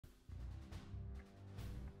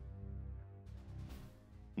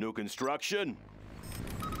New construction.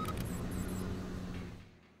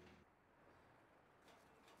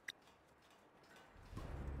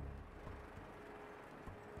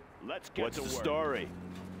 Let's get What's to the work. story?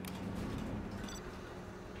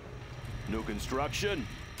 New construction.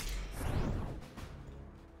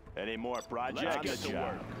 Any more projects? Let's get to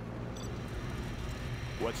work.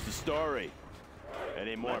 What's the story?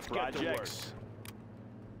 Any more Let's get to projects?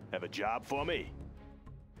 Have a job for me?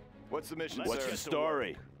 What's the mission, What's sir? the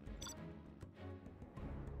story?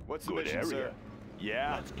 What's the Good mission, area. sir?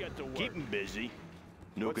 Yeah. Let's get to work. Keep 'em busy.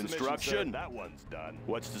 New What's the mission, construction. sir? That one's done.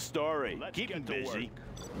 What's the story? Let's Keep get 'em to busy.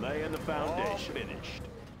 work. Laying the All foundation. finished.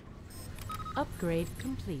 Upgrade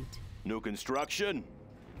complete. New construction.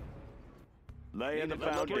 Laying the Let's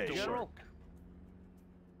get to foundation. work.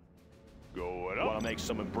 Going up. Want to make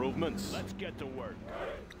some improvements? Let's get to work.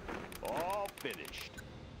 All finished.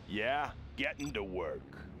 Yeah, getting to work.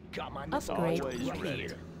 Got my missile Upgrade launcher Always right ready.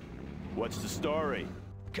 here. What's the story?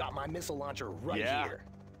 Got my missile launcher right Yeah. here.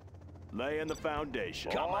 Laying the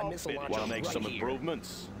foundation. Got my All missile finished. launcher Want to make right some here.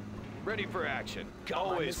 improvements? Ready for action. Got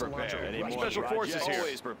my Always missile launcher prepared. Any right more Special here. forces projects?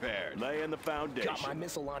 always prepared. Laying the foundation. Got my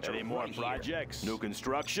missile launcher Any more right here. projects? New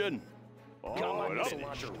construction. Got my All missile finished.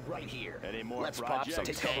 launcher right here. Any more Let's projects? pop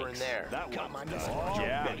some cover in there. That Got one's my missile done. launcher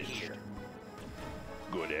Yeah. right here.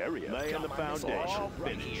 Good area. Laying Got the my missile foundation. launcher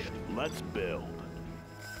right Finished. here. Let's build.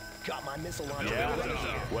 Got my missile launcher Yeah. right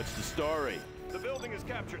here. What's the story? The building is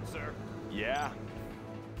captured, sir. Yeah.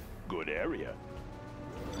 Good area.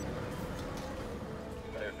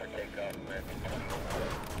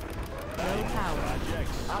 Low power.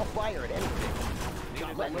 Projects. I'll fire at anything.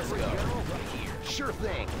 Got my missile launcher right here. Sure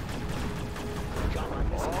thing. Got my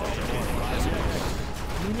missile launcher right here.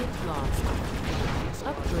 Unit lost.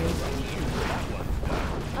 Upgrade complete.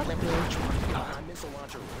 Upgrade. Got my missile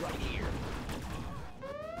launcher right here.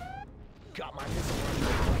 Got my missile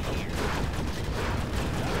launcher right here.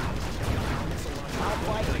 Got my missile launcher. I'll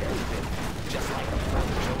fire at anything. Just like the 4th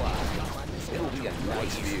of July. Got my missile It'll launcher be a right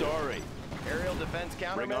nice here. view. Story. Aerial defense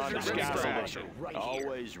Bring on the countermeasures ready for scaffolding. action. Right here.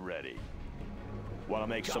 Always ready. Want to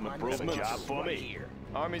make Got some my missile improvements? launcher Job for right me. here.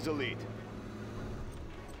 Army's elite.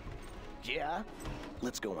 Yeah?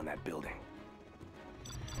 Let's go in that building.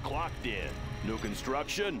 Clocked in. New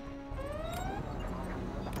construction.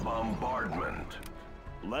 Bombardment.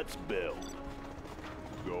 Let's build.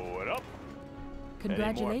 Going up.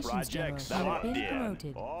 Congratulations, General. projects? You have Locked been in.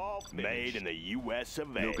 promoted. All made in the U.S.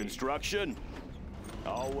 of A. New construction.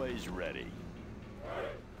 Always ready.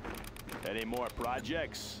 Any more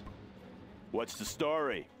projects? What's the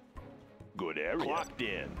story? Good area. Clocked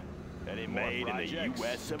in. Any made in the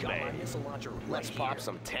U.S. of Got my A. missile launcher right Let's pop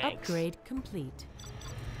some tanks. Upgrade complete.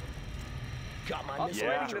 Got my missile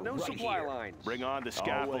Yeah. launcher No right supply here. lines. Bring on the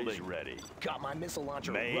scaffolding. Ready. Got my missile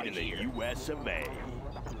launcher Made right in the here. U.S. of A.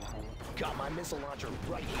 Got my missile launcher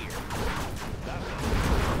right here. Got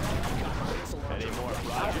my missile launcher Any more right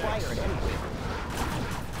here. projects? I'll fire at anything.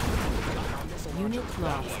 Got my missile launcher Unit right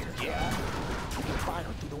lost. here. Yeah. You can fire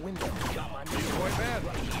through the window. Got my missile Boy, launcher man.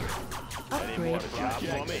 right here. Any more Upgrade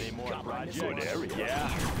projects? complete. Any more Got my projects? missile Good launcher area. right Yeah.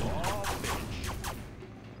 here. All finished.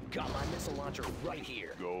 Got my missile launcher right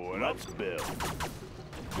here. Going up. Let's build.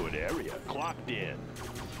 Good area. Clocked in.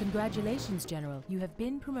 Congratulations, General. You have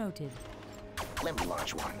been promoted. Let me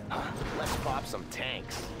launch one. Let's pop some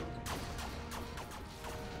tanks.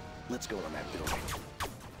 Let's go in that building.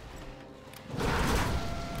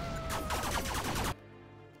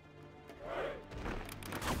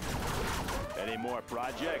 Any more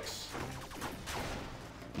projects?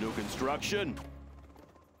 New construction?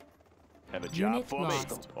 Have a job Unit for lost.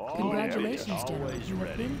 me? All Congratulations, areas. General. Always You have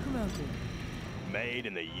ready. been promoted. Made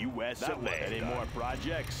in the U.S. of A. Any more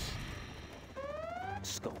projects?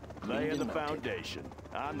 Scope. Laying the mounted. foundation.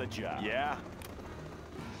 On the job. Yeah.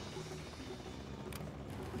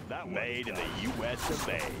 That made in the U.S. of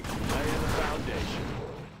A. Laying the foundation.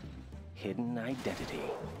 Hidden identity.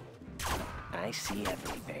 I see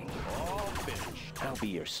everything. All finished. I'll be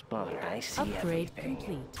your spotter. I see Upgrade everything.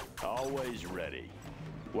 complete. Always ready.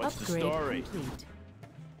 What's the Upgrade story? complete.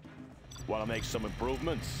 Want to make some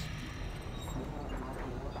improvements?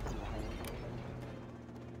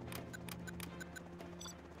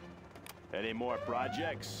 Any more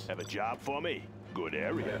projects? Have a job for me? Good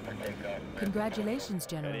area. Congratulations,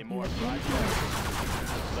 General. Any You more have been projects?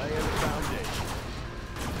 promoted. Laying the foundation.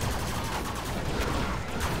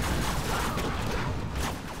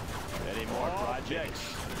 Any more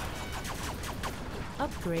projects?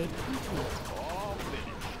 Upgrade complete. All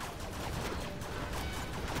finished.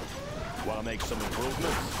 Want to make some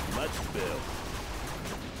improvements? Let's build.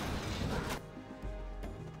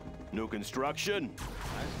 New construction.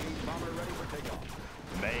 High-speed bomber ready for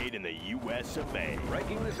takeoff. Made in the US of A.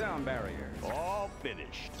 Breaking the sound barrier. All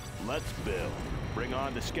finished. Let's build. Bring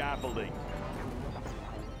on the scaffolding.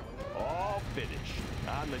 All finished.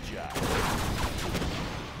 On the job.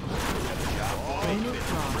 Have a job all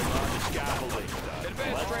finished. Bring on the scaffolding.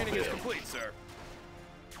 Advanced Let's training is build. complete, sir.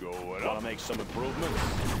 Going up. Wanna make some improvements?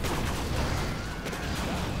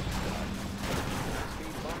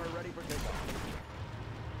 High-speed bomber ready for takeoff.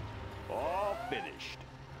 All finished.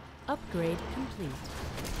 Upgrade complete.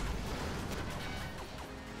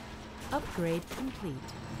 Upgrade complete.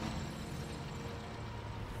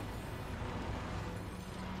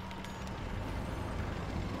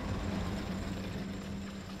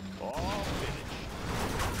 All finished.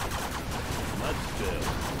 Let's build.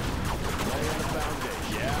 Laying the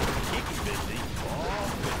foundation. Yeah, keep it busy. All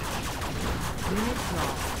finished. Unit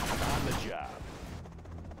lost. On the job.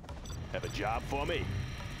 Have a job for me?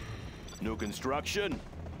 New construction?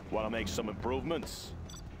 Want to make some improvements?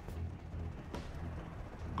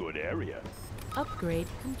 Good area. Upgrade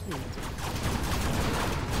complete.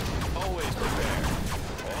 Always prepared.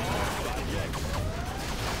 All projects.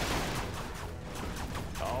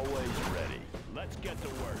 Always ready. Let's get to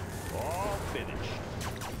work. All finished.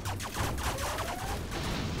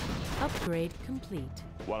 Upgrade complete.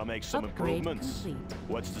 Want to make some Upgrade improvements? complete.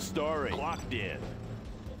 What's the story? Clocked in.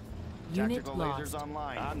 Unit Tactical lost. lasers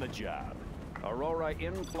online. On the job. Aurora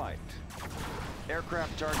in flight.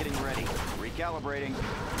 Aircraft targeting ready. Recalibrating.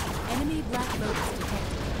 Enemy Black Lotus detected.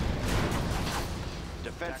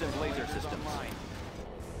 Defensive laser systems.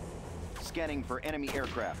 Scanning for enemy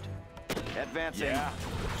aircraft. Advancing. Yeah,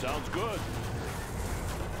 sounds good.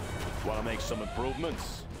 Want to make some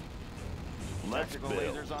improvements? Let's Tactical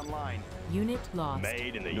build. lasers online. Unit lost.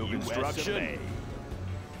 Made in the New US construction. of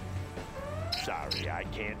A. Sorry, I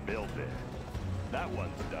can't build it. That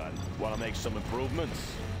one's done. Want to make some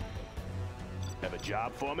improvements? Have a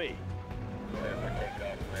job for me?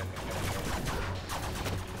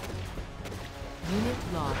 Unit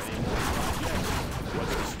lost.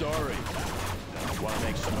 What's the story? Want to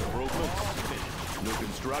make some improvements? New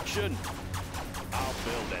construction? I'll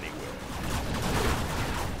build anywhere.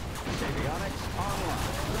 Avionics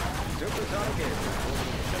online. Supersonic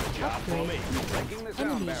aircraft. Have a job for me? Upgrade Breaking the complete. sound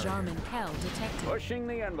Enemy barrier. Jarman Kell detected. Pushing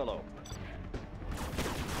the envelope.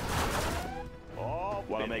 Oh,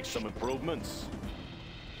 want to make some improvements?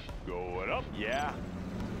 Going up, yeah.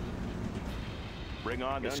 Bring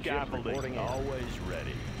on the Gunship scaffolding. reporting in. Always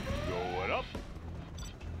ready. Going up.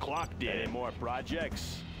 Clocked in. Any more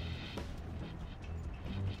projects?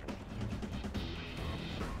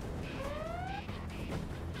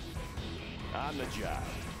 On the job.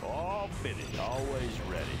 All finished. Always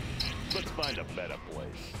ready. Let's find a better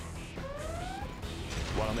place.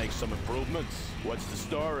 Want to make some improvements? What's the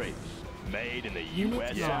story? Made in the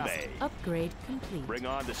Unit US lost. of A. Upgrade complete. Bring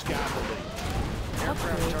on the scaffolding. Aircraft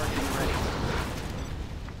Upgrade targeting complete. ready.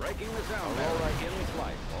 Breaking the sound barrier. Aurora in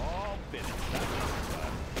flight. All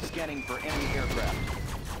finished. Scanning for enemy aircraft.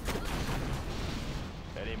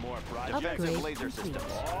 Any more projects? Upgrade Defensive laser complete.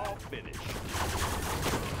 systems. All finished.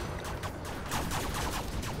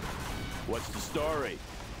 What's the story?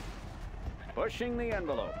 Pushing the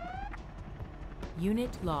envelope.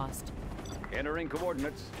 Unit lost. Entering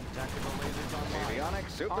coordinates. Tactical lasers online.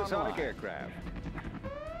 Avionics supersonic aircraft.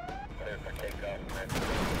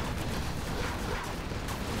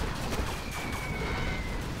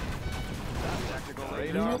 Tactical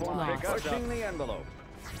radar Unit won't pick lost. us up. Pushing the envelope.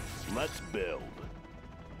 Let's build.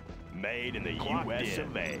 Made in the US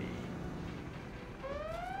of A.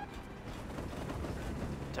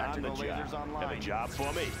 Tactical On the lasers job. online. Have a job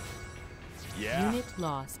for me? Yeah. Unit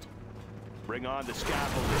lost. Bring on the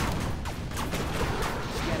scaffolding.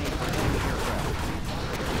 Scanning for enemy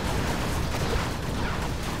aircraft.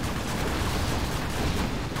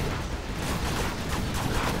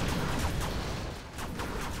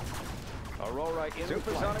 Aurora in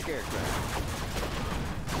supersonic aircraft.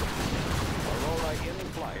 Aurora in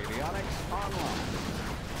flight. Avionics online.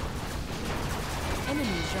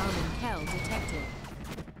 Enemy Jarman Kell detected.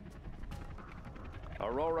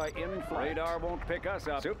 Aurora in flight. Radar won't pick us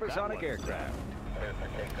up. Supersonic aircraft.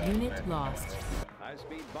 Unit lost.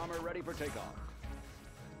 High-speed bomber ready for takeoff.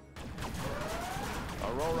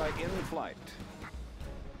 Aurora in flight.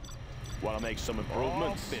 Want to make some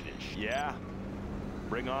improvements? All Finish. Yeah.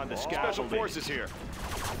 Bring on the Special scaffolding. forces here.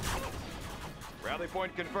 Rally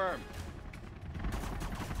point confirmed.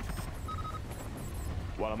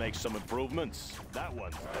 Want to make some improvements? That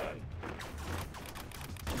one's done.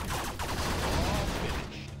 All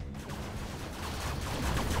finished.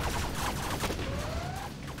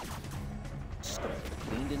 Stuff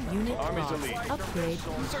cleaned Cleaned and Unit Army's lost. elite. Upgrade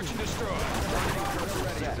Search and complete. destroy.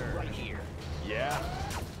 Set right here. Yeah?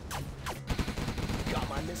 Got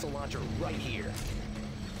my missile launcher right here.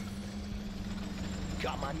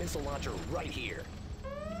 Got my missile launcher right here.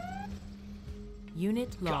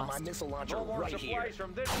 Unit Got my lost. missile launcher No more right here. supplies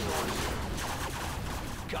from this source.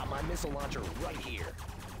 Got my missile launcher right here.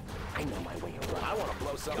 I know my way around. I want to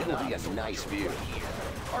blow something up. It'll be a nice view. Right here.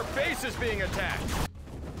 Our base is being attacked.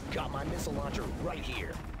 Got my missile launcher right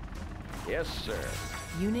here. Yes, sir.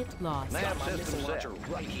 Unit lost. Got my system missile set.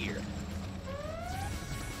 launcher right here.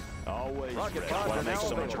 Always Rocket ready. launcher Want to make some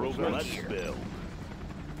elevator improvement? right Let's here. build.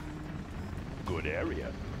 Good area.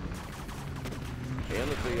 In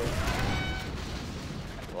the field.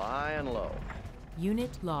 Flying low.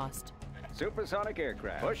 Unit lost. Supersonic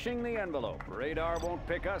aircraft. Pushing the envelope. Radar won't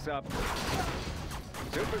pick us up.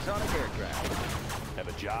 Supersonic aircraft. Have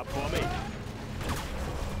a job for me?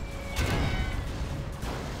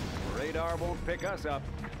 Radar won't pick us up.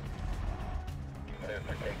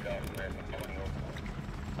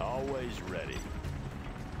 Always ready.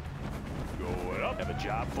 Going up. Have a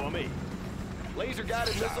job for me? Laser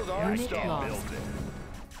guided missiles are Unit Start lost. building.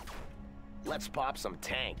 Let's pop some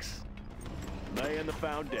tanks. Laying the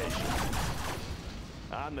foundation.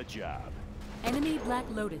 On the job. Enemy Black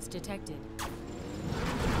Lotus detected.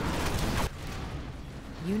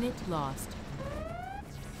 Unit lost.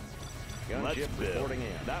 Let's Gunship build. reporting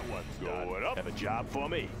in. That one's going up. Have a job for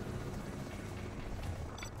me?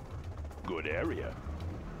 Good area.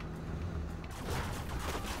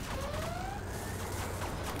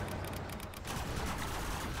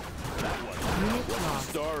 That one. Unit What's the lost.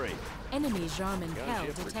 story? Enemy Jarman Kell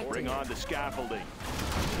detected. Bring on the scaffolding.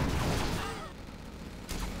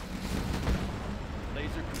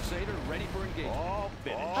 Laser Crusader ready for engagement. All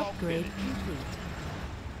finished. Upgrade complete.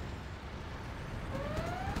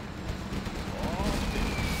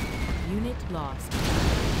 Unit lost.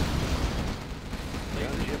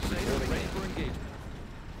 Laser Crusader ready for engagement.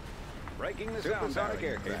 Breaking the supersonic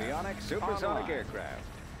aircraft. Avionics supersonic aircraft.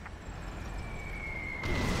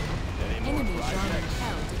 Any more Enemy Jarman projects?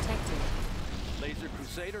 Kell detected. Laser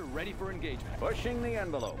Crusader ready for engagement. Pushing the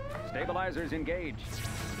envelope. Stabilizers engaged.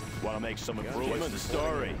 Want to make some improvements? What's the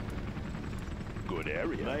story? Good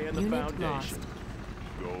area. Laying the Unit foundation. lost.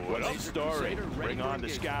 What's the Laser story? Crusader ready Bring for on the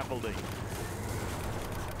engagement. scaffolding.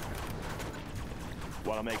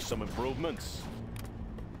 Want to make some improvements?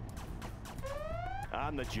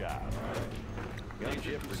 On the job.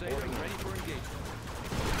 Laser Crusader ready for engagement.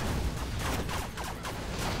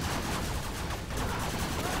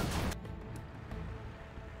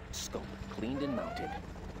 Scope cleaned and mounted.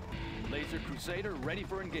 Laser Crusader ready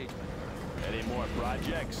for engagement. Any more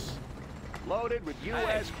projects? Loaded with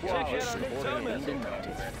U.S. quality. Cleaned and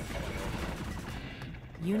mounted.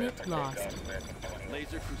 Unit lost.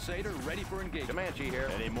 Laser Crusader ready for engagement. Comanche here.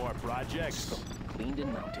 Any more projects? Cleaned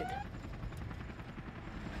and mounted.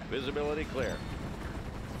 Visibility clear.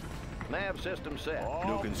 Nav system set.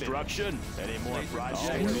 New construction? Any more Laser projects?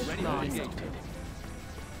 Crusader Unit ready for lost. engagement.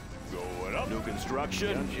 Going up. New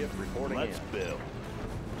construction? Gunship reporting Let's in. build.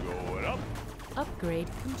 Going up. Upgrade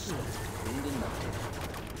complete. Cleaned and mounted.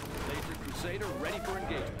 Laser Crusader ready for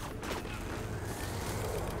engagement.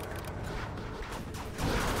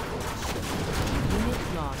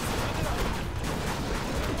 Unit lost.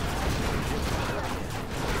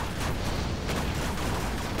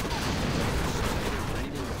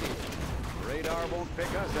 Radar won't pick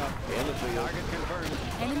us up. In the field. Target confirmed.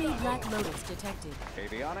 Enemy Black Lotus detected.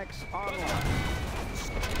 Avionics online.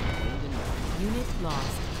 Cleaned and mounted. Unit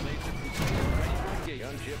lost. Laser Crusader ready for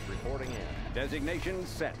engagement. Gunship reporting in. Designation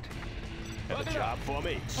set. Have a job for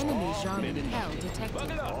me? Enemy Jarman Kell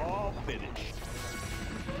detected. All finished.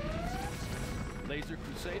 Laser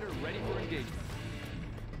Crusader ready for engagement.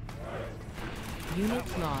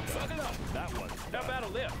 Unit lost. That one. How about a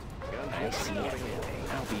lift? I see everything.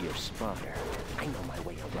 I'll be your spotter. I know my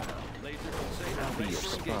way around. Laser Crusader I'll be ready your for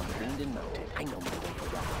spotter. engagement. Cleaned and mounted. I know my way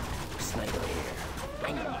around. Sniper here.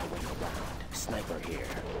 I know my way around. Sniper here.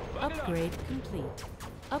 Upgrade complete.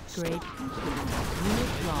 Upgrade complete.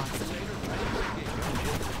 Unit lost.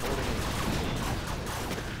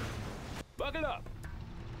 Bucket up.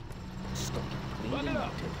 Scope cleaned and Bucket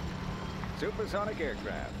up. mounted. Supersonic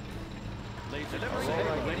aircraft. Laser Delivery Crusader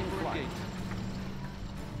taking ready for flight. engagement.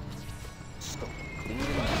 Scope cleaned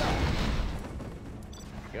and mounted.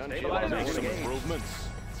 Gunship Want to make reporting some in. improvements?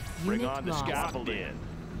 Bring Unit on the lost. scaffolding.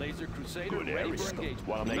 Laser Crusader Good ready area. for engagement.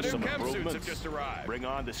 Want to make The new some chem suits have improvements? just arrived. Bring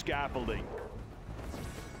on the scaffolding.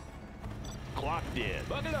 Clocked in.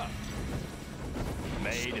 Bucket up.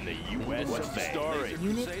 Made in the U.S. What's the story? Laser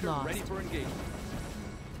Unit Crusader lost. ready for engagement.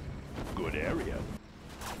 Good area.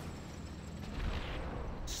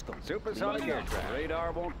 scope. Supersonic aircraft.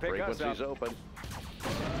 Radar won't pick us up. Frequencies open.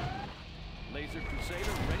 Laser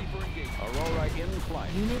Crusader ready for engagement. Aurora in flight.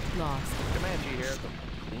 Unit lost. Comanche here.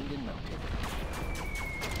 Cleaned and mounted.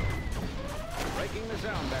 Breaking the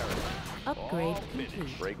sound barrier. Upgrade complete.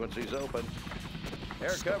 Frequencies open. Air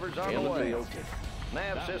cover's on the In the way. field.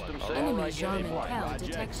 Nav system set. Enemy Jarman Hell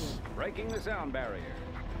detected. Breaking the sound barrier.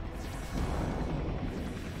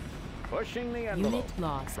 Pushing the envelope. Unit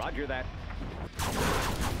lost. Roger that.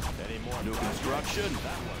 Any more new construction?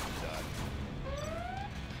 That one's done.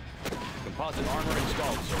 Composite armor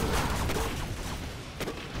installed, sir.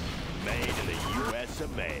 Made in the U.S.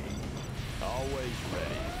 of A. Always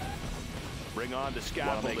ready. Bring on the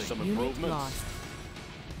scaffolding. Make some Unit improvements. lost.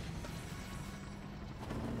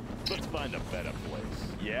 Let's find a better place.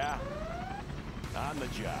 Yeah? On the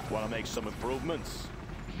job. Want to make some improvements?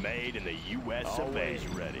 Made in the U.S. of A. Always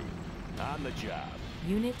ready. On the job.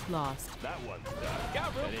 Unit lost. That one's done.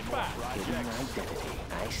 Got real Hidden projects? identity.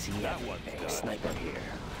 I see That one's everything. done. Sniper here.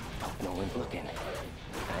 No one's looking.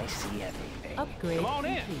 I see everything. Upgrade Come on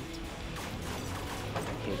in. complete.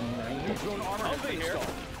 Hidden identity. I'll be here.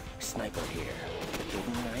 Sniper here.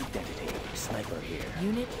 Hidden identity. Sniper here.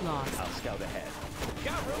 Unit lost. I'll scout ahead.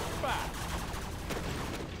 Got real fast.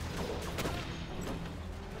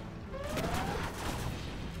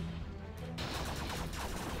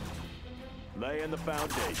 Laying the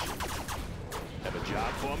foundation. Have a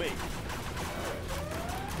job for me?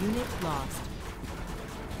 Unit lost.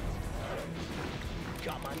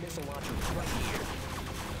 Got my missile launcher right here.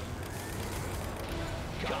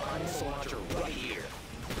 Got my missile launcher right here.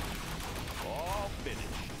 All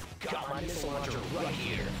finished. Got my missile launcher right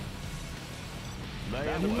here.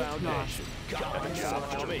 Laying the Unit foundation. Got my Have a missile job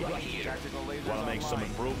for launcher me? right here. Tactical lasers Want to make some online.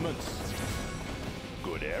 improvements?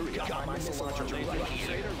 Good area. Got my missile launcher Laser right here.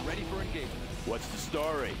 Crusader ready for engagement. What's the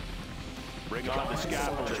story? Bring on the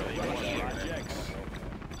scaffolding. Any more projects?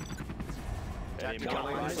 Any more Got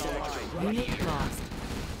my missile projects? launcher right Unit here. lost.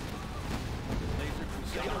 Laser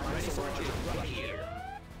Crusader Got my ready missile for launcher engagement. right here.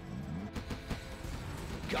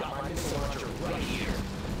 Got my missile launcher right here.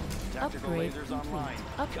 Tactical Upgrade lasers complete. online.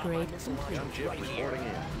 Upgrade missile launcher complete. right here. Reporting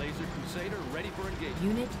in. Laser Crusader ready for engagement.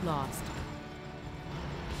 Unit lost.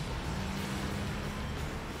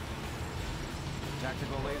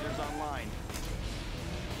 Tactical lasers online.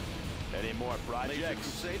 Any more Laser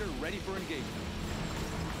projects? Crusader ready for engagement.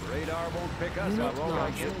 Radar won't pick us Unit up.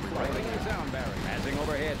 lost. Breaking the sound barrier. Passing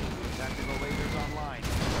overhead. Tactical lasers online.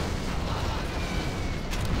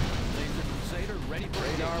 Laser Crusader ready for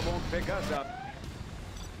radar won't pick us up.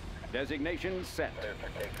 Designation set.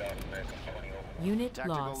 Unit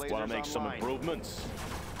Tactical lost. lasers Want to make some online. improvements?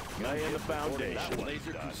 Laying the foundation.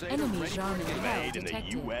 Laser Crusader Enemy ready for Jarman engagement. Hell Made in the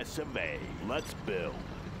detected. U.S. of A. Let's build.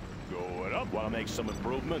 Going up. Want to make some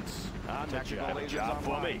improvements? On the Tactical job. Have a lasers job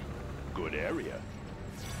for online. me? Good area.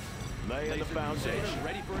 Laying the Laser Crusader foundation.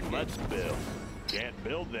 ready for engagement. Let's build. Can't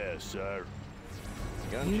build there, sir.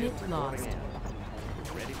 Unit lost.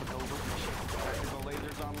 Ready for covert mission. Tactical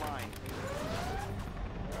lasers online.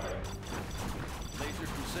 Laser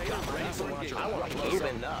Crusader Got my ready missile for launcher engagement. right here.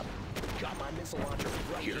 Moving up. Got my missile launcher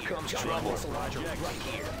right here. Here comes trouble. Missile launcher right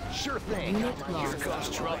here. Sure thing. Unit Got my lost. missile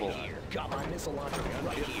launcher trouble. Right here. Got my missile launcher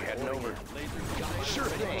right here. Heading over. Laser Crusader Sure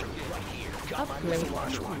ready for thing. engagement. Right here. Got my Upgrade missile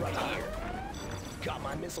launcher complete. right here. Got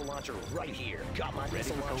my missile launcher right here. Got my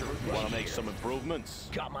missile launcher Want right to make here. some improvements?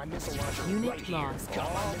 Got my missile launcher Unit right here. lost.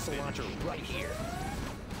 Got my missile launcher right here.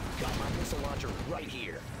 Got my missile launcher right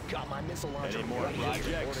here. Got my missile launcher Any more right here.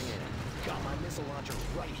 projects? Got my missile launcher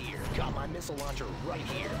right here. Got my missile launcher right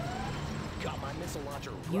here. Got my missile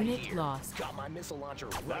launcher right Unit here. lost. Got my missile launcher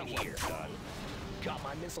That right here. one's done. Got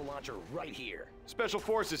my missile launcher right here. Special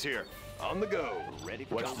Forces here. On the go. Ready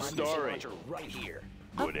for What's Got the my missile story? launcher right here.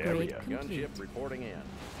 Good Upgrade area. complete. Gunship reporting in.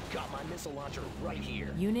 Got my missile launcher right here.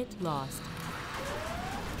 Unit lost.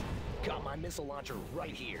 Got my missile launcher right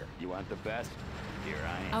here. You want the best? Here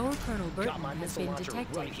I am. Our Colonel Got Burton my has missile been launcher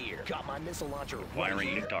detected. right here. Got my missile launcher right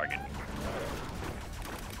here. target.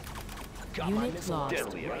 Got my Unit missile lost. launcher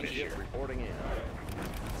Deadly right efficient. here. Reporting in.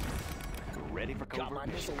 Ready for Got my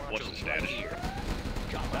covert missile mission. launcher right here.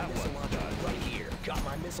 Got my missile launcher right here. Got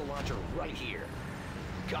my missile launcher right here.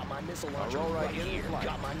 Got my missile launcher Aurora right in here. flight.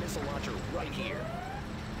 Got my missile launcher right here.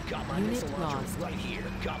 Got my Unit missile launcher lost. right here.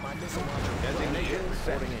 Got my missile launcher right here. Designation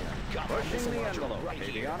set. Got my Pushing missile the launcher envelope. right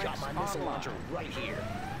here. Avionics Got my missile online. launcher right here.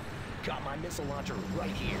 Got my missile launcher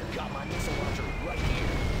right here. Got my missile launcher right here.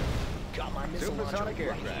 Got my missile launcher Supersonic right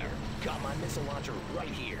aircraft. here. Got my missile launcher right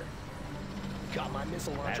here. Got my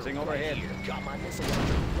missile launcher Passing right overhead. here. Got my missile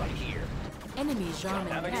launcher right here. Enemy Jarman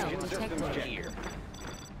Navigation Hell systems detected. check. Here.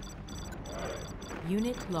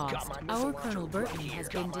 Unit Got lost. my missile Our launcher Colonel Burton right here. has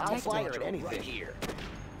been Got my missile detected. launcher right here.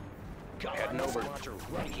 Got Heading my missile over. launcher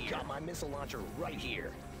right here. Got my missile launcher right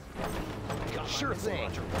here. Got my sure thing.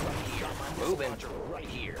 Launcher right here. Got my missile Moving. launcher right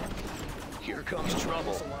here. Here comes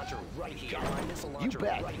trouble. Missile launcher right here. Got my missile launcher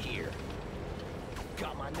right here.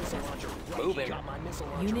 Got my missile launcher right Moving. here. Got my missile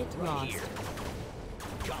launcher Unit right lost. here.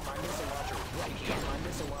 Got my missile launcher right here. Got my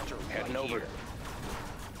missile launcher right Heading over. here.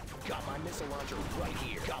 Got my missile launcher right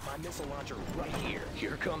here. Got my missile launcher right here.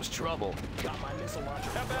 Here comes trouble. Got my missile launcher.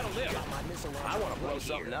 How about a lift? Got my missile launcher. I want to blow right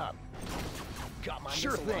something here. up. Got my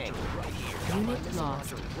Sure missile thing. launcher right here. Got my Unit missile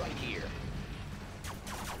lost. launcher right here.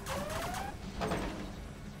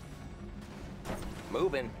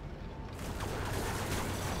 Moving.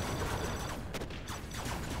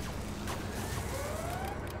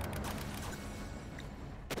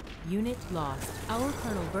 Unit lost. Our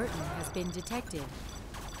Colonel Burton has been detected.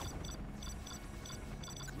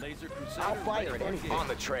 Laser Crusader I'll fire ready at for anything. engagement. On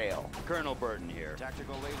the trail. Colonel Burton here.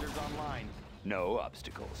 Tactical lasers online. No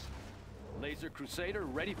obstacles. Laser Crusader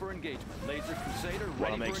ready for engagement. Laser Crusader Want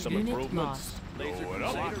ready to make for some engagement. Unit improvements? Laser Going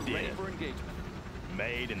Crusader up, ready in. for engagement.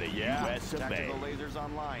 Made in the US of A. Tactical lasers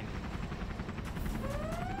online.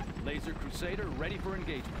 Laser Crusader ready for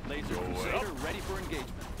engagement. Laser Going Crusader up. ready for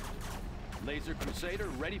engagement. Laser Crusader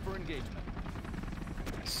ready for engagement.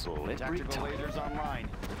 Slippery Tactical time. lasers online.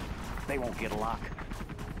 They won't get a lock.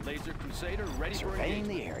 Laser Crusader ready for Surveying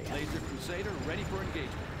engagement. the area. Laser Crusader ready for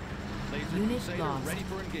engagement. Laser Unit Crusader lost. ready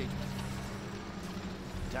for engagement.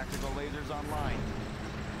 Tactical lasers online.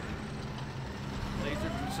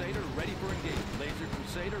 Laser Crusader ready for engagement. Laser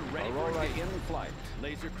Crusader ready for Aurora engagement. in flight.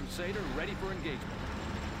 Laser Crusader ready for engagement.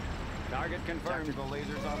 Target confirmed. Tactical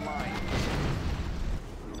lasers online.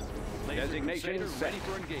 Laser Designation Crusader set. ready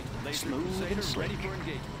for engagement. Laser Smooth and Crusader slick. ready for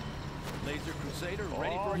engagement. Laser Crusader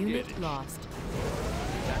ready for Unit engagement. lost.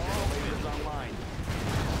 Tactical lasers online.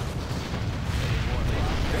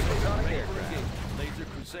 Supersonic Ready for aircraft. engagement. Laser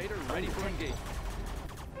Crusader ready for engagement.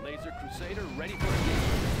 Laser Crusader ready for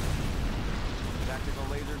engagement. Tactical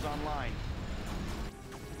lasers online.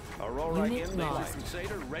 Aurora Unit in lost. Laser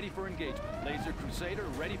Crusader ready for engagement. Laser Crusader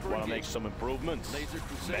ready for Want to make engagement. some improvements? Laser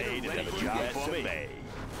Crusader Made ready in the for US engagement. of A.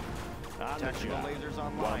 On the Tactical job. lasers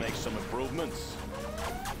Want online. to make some improvements?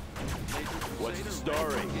 Laser What's the Crusader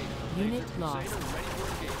story? ready for engagement. Unit Laser lost. Crusader ready for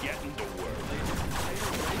engagement. Getting to work. Laser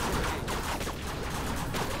Crusader ready for engagement.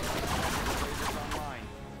 Lasers online.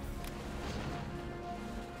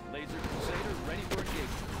 Laser Crusader ready for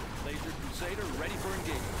engagement. Laser Crusader ready for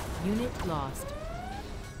engagement. Unit lost.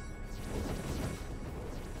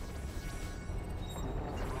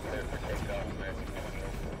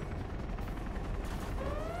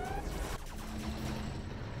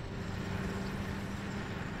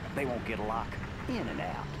 They won't get a lock. In and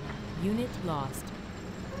out. Unit lost.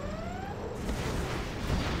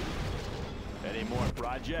 Any more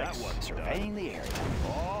projects? That one surveying the area.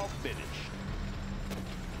 All finished.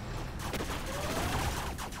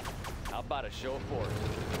 How about a show of force?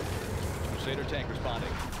 Crusader tank responding.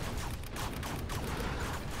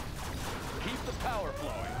 Keep the power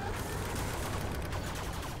flowing.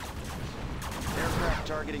 Aircraft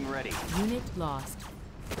targeting ready. Unit lost.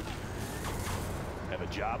 Have a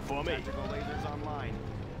job for me? Tactical lasers online.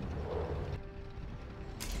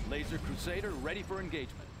 Laser Crusader ready for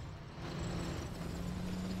engagement.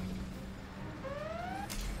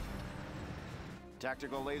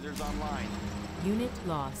 Tactical lasers online. Unit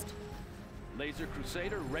lost. Laser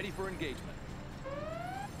Crusader ready for engagement.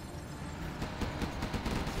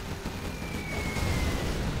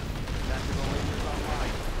 Tactical lasers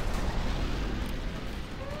online.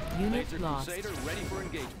 Unit Laser lost. Crusader ready for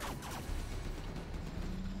engagement.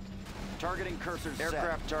 Targeting cursors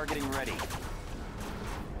Aircraft targeting ready.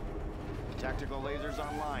 Tactical lasers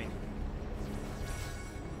online.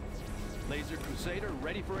 Laser Crusader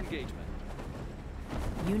ready for engagement.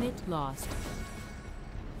 Unit lost.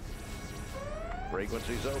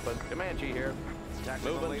 Frequencies open. Comanche here.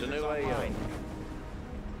 Tactical Moving to lasers new AO. online.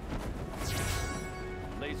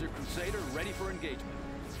 Laser Crusader ready for engagement.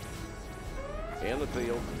 In the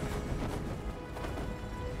field.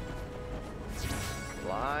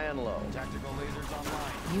 Flying low. Tactical lasers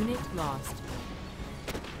online. Unit lost.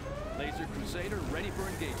 Laser Crusader ready for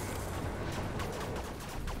engagement.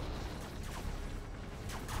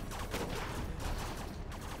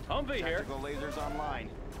 Humvee here. Tactical lasers online.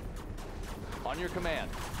 On your command.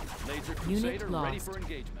 Laser Crusader ready lost. for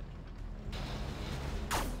engagement.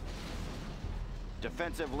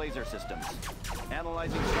 Defensive laser systems.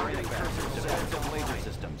 Analyzing targeting cursors. Defensive laser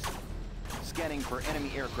systems. Scanning for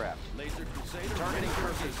enemy aircraft. Laser Crusader Targeting ready for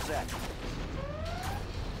cursors engagement. set.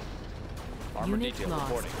 Armor Unit detail lost.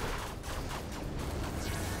 reporting.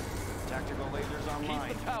 Tactical lasers online.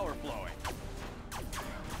 Keep the power flowing.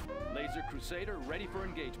 Laser Crusader ready for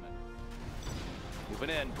engagement. Moving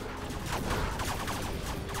in.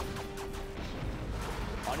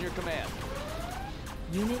 On your command.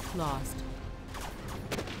 Unit lost.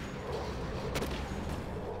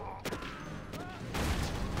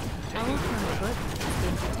 Our Colonel Burton has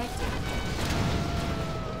been detected.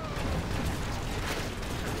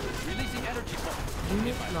 Releasing energy pulse.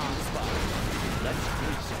 Unit lost. Let's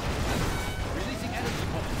grease it. Releasing energy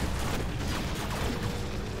pulse.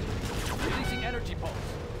 Releasing energy pulse.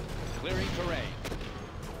 Clearing terrain.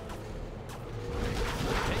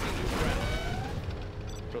 Taking new ground.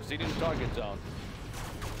 Proceeding to target zone.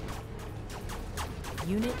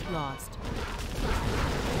 Unit lost.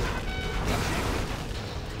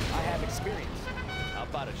 I have experience. How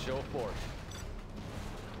about a show of force?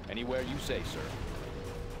 Anywhere you say, sir.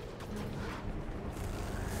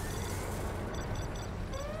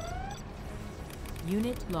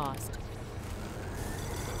 Unit lost.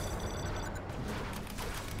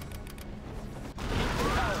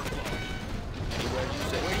 Anywhere you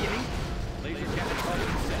say. Where do you need? Laser cannon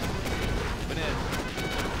target set. Moving in.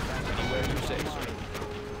 Anywhere you say, sir.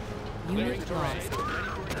 Unit lost.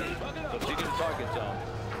 Proceeding to target zone.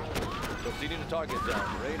 Proceeding to target zone.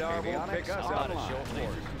 Radar won't pick us How about a up. show of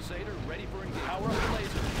Laser force? Crusader ready for engagement. Power up the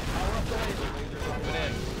laser. Power up the laser. Moving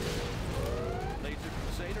in. Laser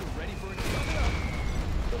Crusader ready for engagement.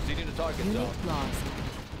 Proceeding to target Unit zone. lost.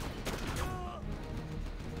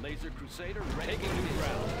 Laser Crusader ready Taking for new engagement.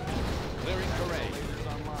 ground. Clearing terrain. Lasers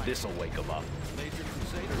online. This'll wake them up. Laser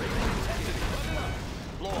Crusader raising intensity.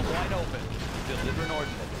 Blow them wide open. Deliver an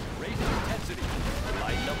ordnance. Raising intensity.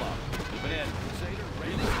 Light them up. Moving in. Crusader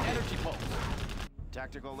releasing energy pulse.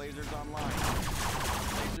 Tactical lasers online.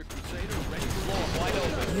 Laser Crusader ready for Blow them wide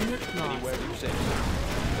open. Unit Anywhere lost. you say, sir.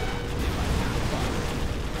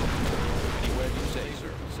 Anywhere you say, sir.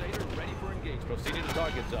 Crusader ready for engagement. Proceeding to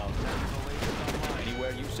target zone. Tactical lasers online.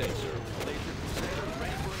 Anywhere you say, sir. Laser Crusader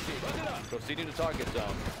ready for engagement. Proceeding to target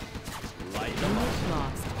zone. Light them up. Unit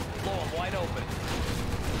lost. Blow them wide open.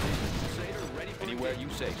 Crusader ready for Anywhere you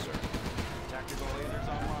engagement. say, sir. Tactical lasers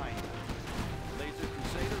online. Laser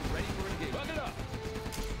Crusader ready for engagement.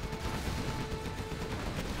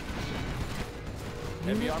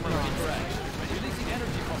 Heavy Unit armor ready for lost. action. Releasing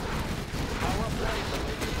energy pulse. Power up laser.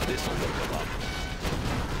 This'll wake them up.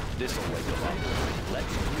 This'll wake them up.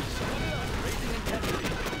 Let's grease them. Raising intensity.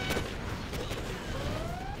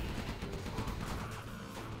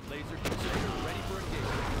 Laser Crusader ready for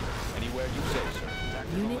engagement. Anywhere you say, sir.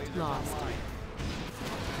 Tactical Unit lasers lost. online.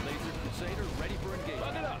 Laser Crusader ready for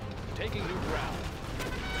engagement. Taking new ground.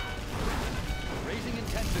 Raising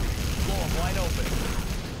intensity. Blow them wide open.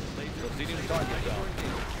 Laser Proceeding to Crusader target ready for zone.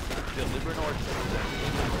 engagement. Deliver an ordnance.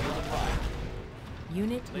 Field and fire.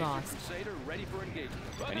 Unit Laser lost. Crusader ready for engagement.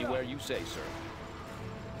 Anywhere you say, sir.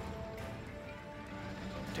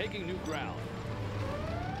 Taking new ground.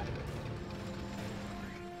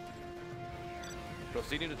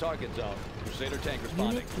 Proceeding to target zone. Crusader tank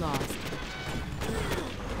responding. Unit lost.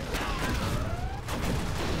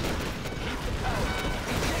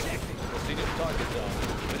 Proceeding to target zone.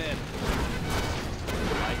 Moving in.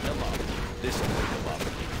 Light them up. This'll wake them up.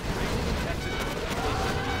 Raising intensity.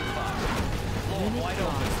 Blow them Unit wide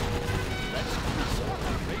open. lost. Let's grease them.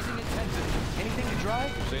 Raising intensity. Anything to drive?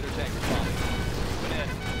 Crusader tank responding. Moving in.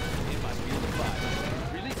 In my field of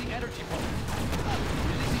fire. Releasing energy pulse.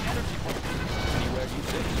 Releasing energy pulse. Anywhere you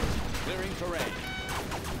say, sir. Clearing terrain.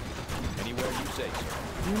 Anywhere you say, sir.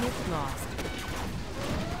 Unit lost.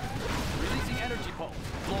 Releasing energy pulse.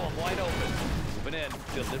 Blow them wide open. Moving in.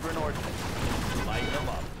 Deliver an ordnance. Light them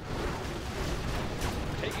up.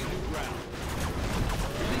 Taking new ground.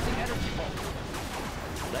 Releasing energy pulse.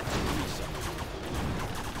 Let's grease them.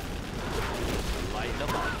 Light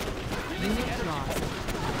them up. Releasing Unit energy lost. pulse.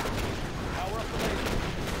 Power up the laser.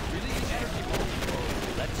 Releasing energy pulse.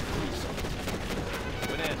 Let's grease them.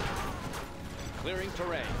 Moving in. Clearing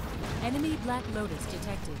terrain. Enemy Black Lotus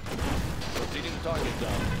detected. Proceeding to target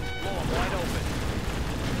zone. Blow them wide open.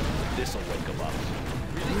 This'll wake them up.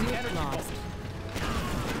 Releasing Unit energy lost. pulse.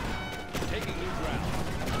 Taking new ground.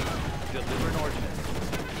 Deliver an ordnance.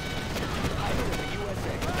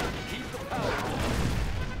 Keep the power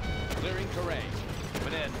flowing. Clearing terrain.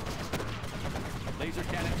 Moving in. Laser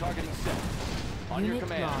cannon targeting set. On your Unit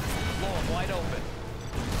command. lost. Blow them wide open.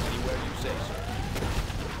 Anywhere you say, sir.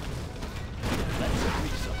 Let's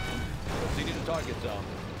grease them. Proceeding to target zone.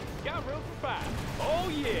 Got room for 5. Oh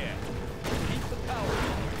yeah. Keep the power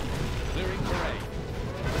flowing. Clearing terrain.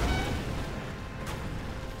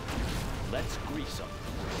 Let's grease them.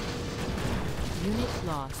 Unit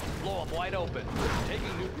lost. Blow them wide open.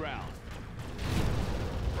 Taking new ground.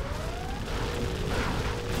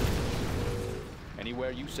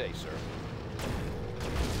 Anywhere you say, sir.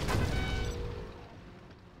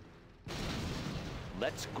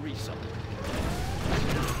 Let's grease them.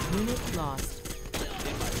 Unit lost.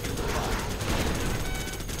 In my field of fire.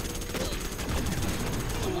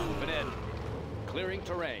 Moving in. Clearing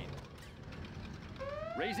terrain.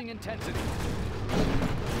 Raising intensity.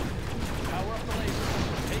 Power up the laser.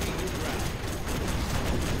 Taking new ground.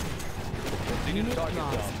 Proceeding to Unit target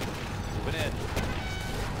lost. zone. Moving in.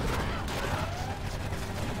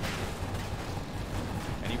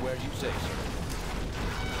 Anywhere you say, sir.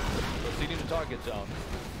 Proceeding to target zone.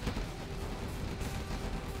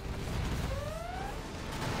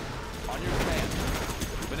 On your command.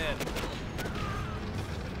 Moving in.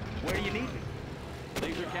 Where do you need me?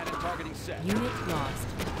 Laser cannon targeting set. Unit lost.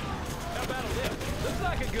 How about a lift? Looks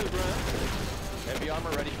like a good run. Heavy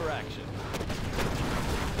armor ready for action.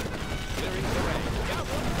 Clearing terrain. Got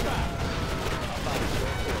one stop. About to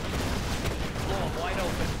show forward. Blow 'em wide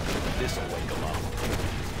open. This'll wake 'em up.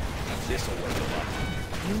 This'll wake 'em up.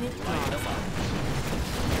 Unit Light 'em lost. up.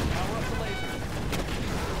 Power up the laser.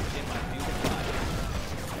 In my field of fire.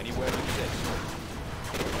 Anywhere you say, sir.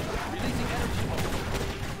 Releasing energy pulse.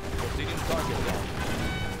 Proceeding to target zone.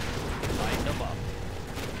 Light 'em up.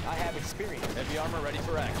 I have experience. Heavy armor ready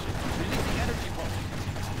for action. Releasing energy pulse.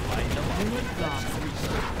 Light 'em up. Unit lost.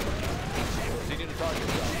 Proceeding to target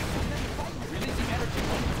zone. Releasing energy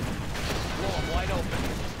pulse. Blow 'em wide open.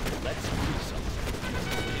 Let's grease 'em.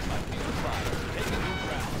 In my field of fire. Taking new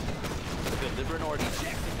ground. Deliver an ordnance.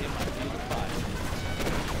 In my field of fire.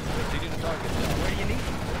 Proceeding to target zone. Where do you need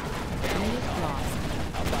me? Unit lost.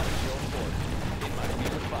 I'm about to show forth. In my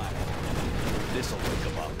field of fire. This'll wake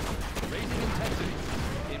 'em up. Raising intensity.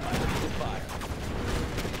 In my field of fire.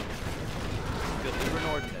 Deliver an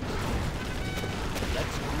ordnance.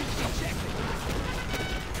 Let's grease 'em.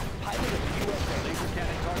 Pilot of the USA. Laser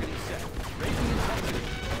cannon targeting set. Raising intensity.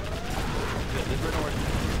 Deliver an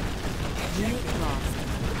ordnance. Unit lost.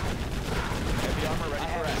 Heavy armor ready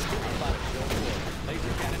for action. I'm about to show forth.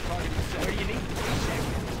 Laser cannon targeting set. Where do you need me?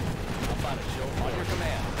 I'm about to show on your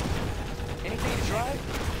command. Anything to drive?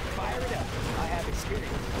 Fire it up. I have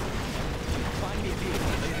experience. Find me a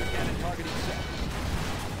vehicle. Laser cannon targeting set.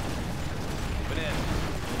 Moving in.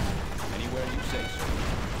 Anywhere you say, sir.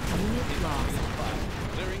 Unit lost. Field of fire.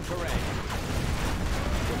 Clearing terrain.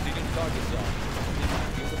 Proceeding to target zone. In my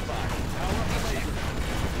field of fire. Power up the laser.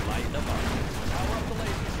 Lighten them up. Power up the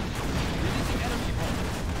laser. Releasing energy pulse.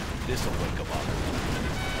 This'll wake them up.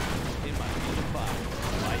 In my field of fire.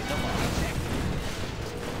 Lighten them up.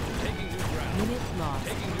 Taking new ground. Unit lost.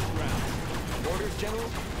 Taking new ground. Orders, General.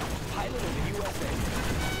 Pilot of the USA.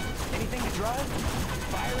 Anything to drive?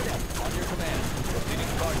 Fire it up. On your command. Proceeding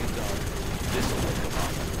to target zone. This'll wake them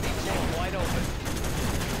up. Blow 'em wide open.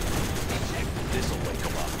 This'll wake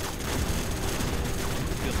them up.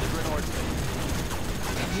 Deliver an ordnance.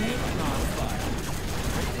 Unit lost. Fire.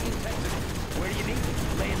 Raising intensity. Where do you need me?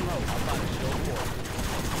 Laying low. I'm about to show forth.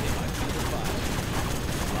 In my field of fire.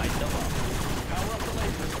 Light them up. Power up the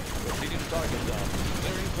laser. Proceeding to target zone.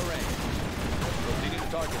 Clearing terrain. Proceeding to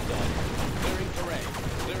target zone. Clearing terrain.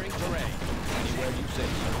 Clearing terrain. Anywhere you say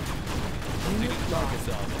so. Proceeding to target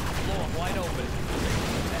zone. Blow 'em wide open.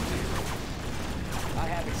 Intensity. I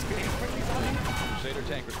have experience. Crusader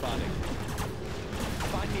tank responding.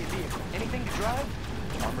 Find me a vehicle. Anything to drive?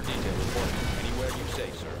 Armor detail reporting. Anywhere you say,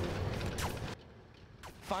 sir.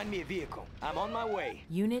 Find me a vehicle. I'm on my way.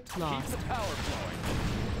 Unit Keep lost. the power flowing.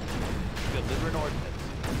 Deliver an ordnance.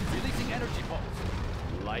 Releasing energy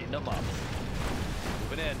pulse. Lighten them up.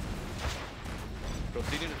 Moving in.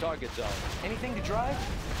 Proceeding to target zone. Anything to drive?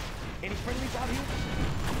 Any friendlies out here?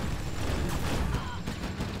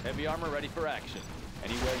 Heavy armor ready for action.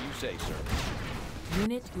 Anywhere you say, sir.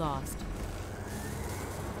 Unit lost.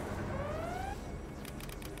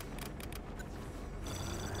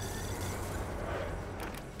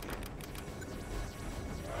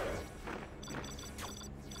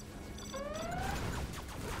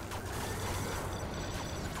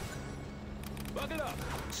 Bucket up.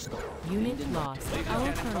 Unit lost. Laser Our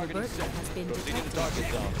cannon Colonel targeting Burton set. has been Proceeding to detected.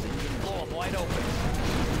 target zone. Blow 'em wide open.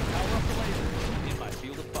 Power up the laser. In my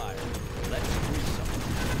field of fire. Let's grease 'em.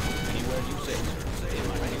 Anywhere you say, sir. In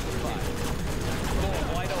my field of fire. Blow 'em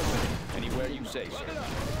wide open. Anywhere you say, sir.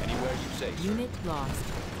 Anywhere you say, sir. Unit lost.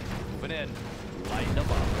 Moving in. Lighten them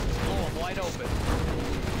up. Blow 'em wide open.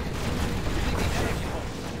 Releasing energy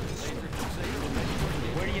pulse. Laser crusader ready for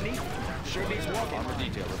engagement. Where do you need me? Sure needs walking. Armor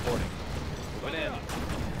detail reporting. Moving in.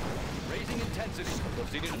 Raising intensity.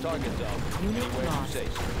 Proceeding to target zone. Unit Anywhere lost. you say,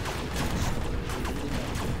 sir.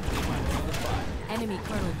 In my field of fire. Enemy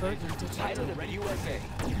Colonel Burton Pilot detected. of the USA.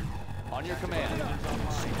 On your command.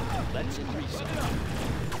 Let's reset.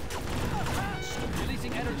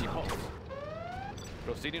 Releasing energy pulse.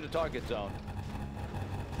 Proceeding to target zone.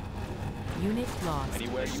 Unit lost.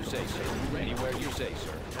 Anywhere you say, sir. Anywhere you say,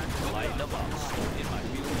 sir. Lighten them up. In my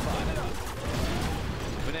field of fire.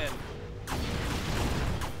 Moving in.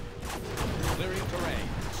 Clearing terrain.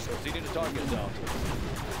 Proceeding to target zone.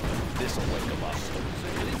 This'll wake them up.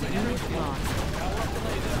 Releasing Unit energy. lost. Power up the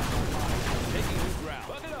laser. Taking new ground.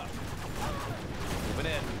 Bug it up.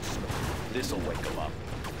 Moving in. This'll wake them up.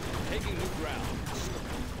 Taking new ground.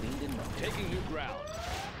 Taking new ground.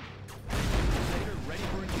 Crusader ready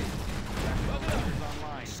for engagement. Bug it up.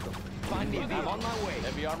 Online. Find me. I'm on my way.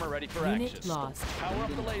 Heavy armor ready for Unit action. lost. Power up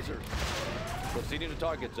the lasers. Proceeding to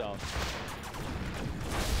target zone.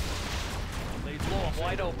 Floor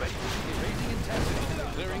wide open. Raising intensity.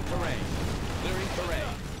 Clearing terrain. Clearing terrain.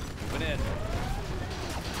 Moving in.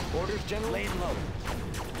 Orders, General. Laying low.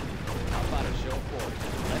 How about a show of force?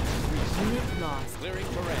 Let's reset. Unit lost. Clearing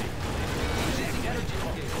terrain. Releasing energy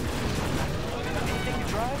pulse. Anything to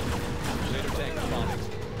drive? Crusader tank responding.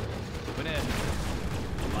 Moving in.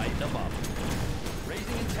 Lighten them up.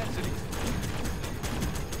 Raising intensity.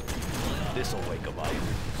 This'll wake them up.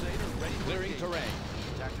 Crusader ready. Clearing terrain.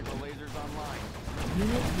 Tactical lasers online.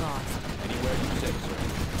 Unit lost. Anywhere you say, sir.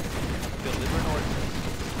 Deliver an ordinance.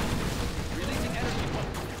 Releasing energy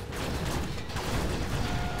pulse.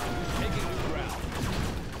 Taking new ground.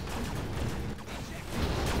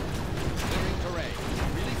 Clearing terrain.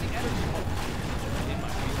 Releasing energy pulse. In my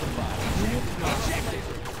field of fire. Unit lost.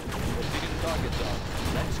 Laser. Proceeding to target zone.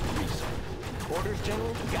 Let's reset. Orders,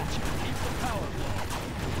 General. Gotcha. Keep the power flow.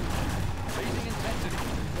 Raising intensity.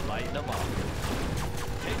 Lighten them up.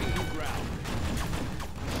 Taking new ground.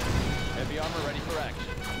 Heavy armor ready for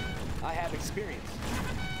action. I have experience.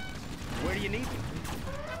 Where do you need me?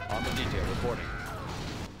 Armor detail reporting.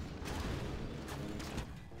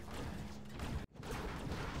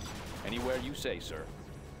 Anywhere you say, sir.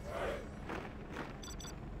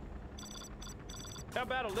 How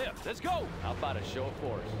about a lift? Let's go! How about a show of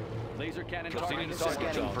force? Laser cannon proceeding to target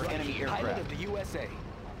Scanning zone. for enemy Pilot aircraft. of the USA.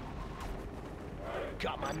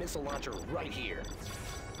 Got my missile launcher right here.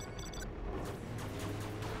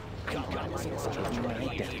 Got my missile launcher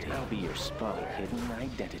right here. I'll be your spotter. Hidden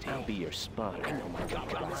identity. I'll be your spotter. I know my way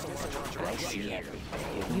around. I see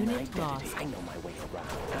everything. Hidden Unit identity. lost. I know my way around.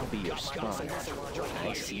 I'll be your spotter.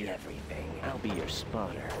 I see everything. I'll be your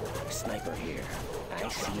spotter. Sniper here. I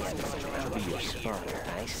see everything. I'll be your spotter.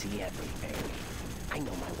 I see everything. I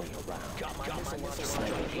know my way around. Got my missile launcher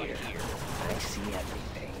Sniper right here. here. I see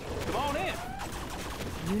everything. Come on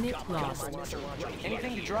in! Unit Got my lost. missile launcher right here.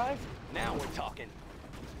 Anything to drive? Now we're talking.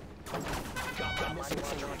 Got my missile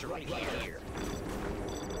launcher right here.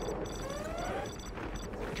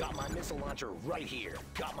 Got my missile launcher right here.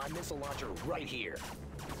 Got my missile launcher right here.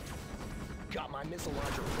 Got my missile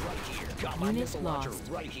launcher right here. Got my Unit missile launcher lost.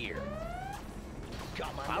 right here.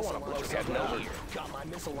 Got my I missile wanna blow launcher something right over. here. Got my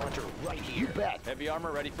missile launcher right here. You bet. Heavy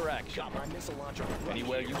armor ready for action. Got my missile launcher right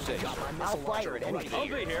Anywhere here. you say, Got sir. my missile I'll fire launcher at anything.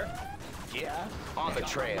 right I'll be here. Yeah. On the Got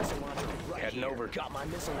my trail. missile launcher right Heading here. over. Got my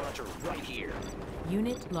missile launcher right here.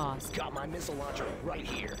 Unit lost. Got my missile launcher right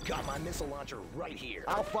here. Got my missile launcher right here.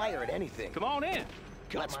 I'll fire at anything. Come on in.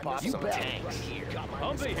 Got Let's my pop missile some launcher tanks. right here. Got my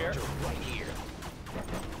I'll missile be here. launcher right here.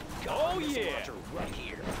 Got Oh, my missile yeah. launcher right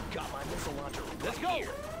here. Got my missile launcher right Let's go. here.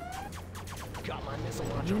 Got my missile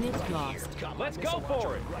launcher Unit right lost. here. Got my Let's missile go for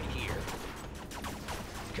launcher it. right here.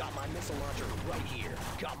 Got my missile launcher right here.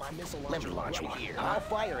 Got my missile Let launcher me launch right one. here. I'll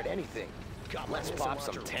fire at anything. Got my Let's missile pop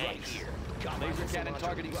some launcher right tanks. here. Got my Laser missile cannon launcher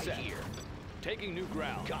targeting right set. here. Taking new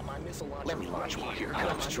ground. Got my missile launcher Let me launch right one. here. Here Got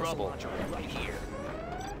comes my missile trouble. launcher right here.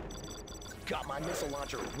 Got my missile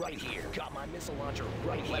launcher right here. Got my missile launcher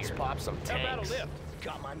right here. Let's pop some How about a tanks. lift?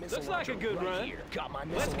 Got my missile Looks like launcher a good right run. here. Got my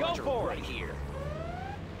missile Let's go launcher for it. right here.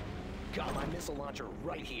 Got my missile launcher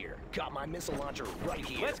right here. Got my missile launcher right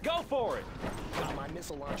here. Let's go for it. Got my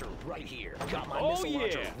missile launcher right here. Got my Oh, missile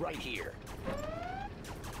launcher yeah. right here.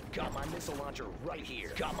 Got my missile launcher right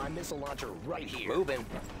here. Got my missile launcher right here. Moving.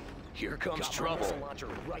 Here comes Got my trouble. missile launcher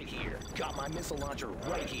right here. Got my missile launcher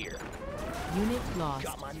right here. Unit lost.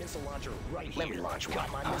 Got my missile launcher right here. Let me launch one.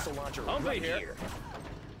 Got my missile launcher I'll be right here. here.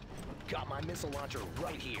 Got my missile launcher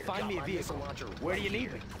right here. Find Got me a my vehicle. missile launcher Where do right you need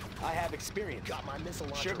here. me? I have experience. Got my missile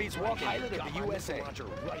launcher Sure beats right walking. here. Pilot of Got the my USA. missile launcher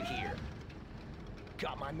right here.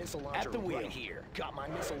 Got my missile launcher the wheel. right here. Got my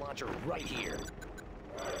missile launcher right here.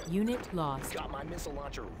 Unit lost. Got my missile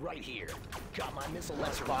launcher right here. Got my missile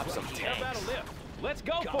Let's launcher pop right some here. How about a lift? Let's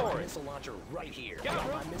go Got my for it. missile launcher right here. Got Got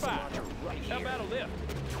room my for missile five. launcher right here. How about a lift?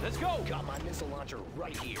 Let's go. Got my missile launcher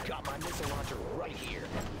right here. Got my missile launcher right here.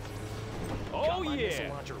 Oh, Got my yeah. missile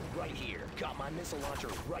launcher right here. Got my missile launcher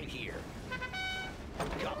right here.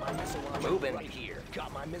 Got my missile launcher right here.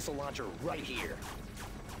 Got my missile launcher right here.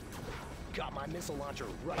 Got my missile launcher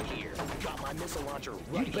right here. Got my missile launcher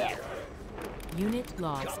right here. Unit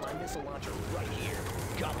lost. Got my missile launcher right here.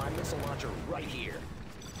 Got my missile launcher right here.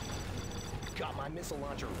 Got my missile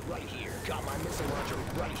launcher right here. Got my missile launcher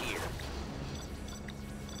right here.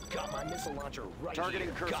 Got my missile launcher right Targeting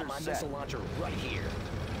here. cursor Got my set. missile launcher right here.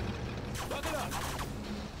 Buck it up!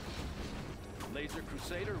 Laser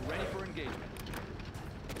Crusader ready for engagement.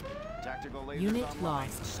 Tactical lasers Unit online.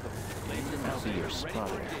 lost. Laser I'll be Crusader your ready for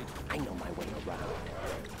spotter. engagement. I know my way around.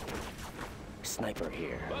 Sniper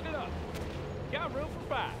here. Buck it up! Got room for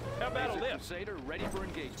 5. How about a lift? Crusader ready for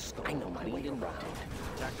engagement. I know my way around.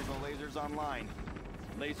 Tactical lasers online.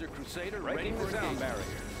 Laser Crusader ready for sound engagement.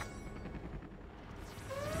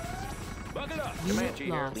 Buck it up! Unit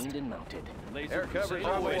lost. Cleaned and mounted. Laser Air coverage Crusader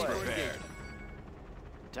always ready for prepared. engagement.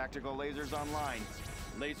 Tactical lasers online.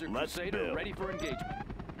 Laser Let's Crusader build. ready for engagement.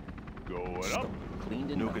 Going up.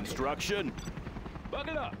 Cleaned and New mounted. construction. Buck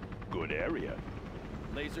it up! Good area.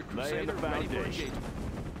 Laser Laying the Crusader ready for foundation. engagement.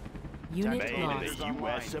 Unit Made in lost. the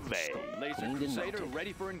U.S. of A. Laser Cleaned and Crusader mounted.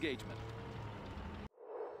 ready for engagement.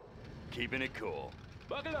 Keeping it cool.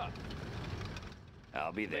 Buck it up!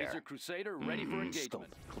 I'll be Laser Crusader ready for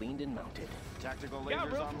engagement. Cleaned and mounted. Tactical Got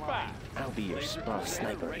lasers room for online. 5. I'll be your Laser spot Crusader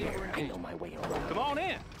sniper ready for here. I know engagement. my way around. Come on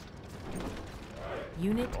in!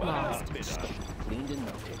 Unit lost. Cleaned and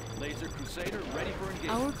mounted. Laser Crusader ready for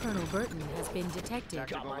engagement. Our Colonel Burton has been detected. Got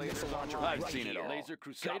Tactical my missile lasers launcher online. right seen it here. all. Laser Got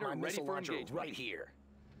Crusader my ready missile for launcher engagement. right here.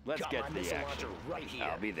 Let's Got get my to the missile action. launcher right here.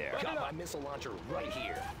 I'll be there. Got my missile launcher right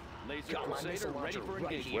here. Laser Got my Crusader missile ready launcher for right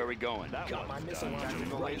engagement. here. Where are we going? Got my missile launcher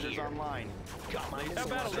Tactical right lasers here. online. Got my How missile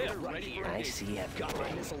about a launcher lift right ready here. for I engagement? see Got my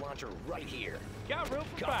everything. missile launcher right here. Got room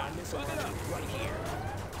for Got my 5. missile Buck it launcher up! right here.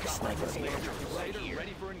 Got my Sniper missile here. launcher right Crusader here.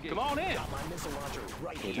 ready for engagement. Come on in! Got my missile launcher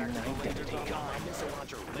right Hidden here. identity. Got my missile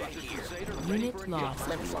launcher right Laser here. Crusader ready Unit for lost. engagement.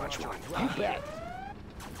 Let me launch one. You bet.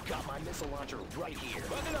 Got my missile launcher right here.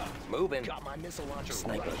 Buck it up! Moving. Got my missile launcher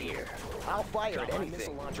Sniper right here. here. I'll fire Got at my missile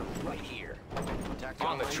anything. launcher right here. Tactical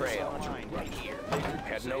On the lasers trail. online. Right here.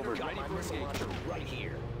 Heading over. Got my missile launcher right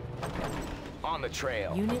here. On the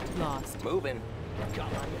trail. Unit lost. Moving.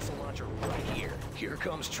 Got my missile launcher right here. Here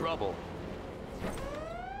comes trouble.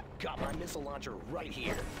 Got my missile launcher right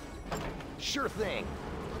here. Sure thing.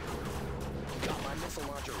 Got my missile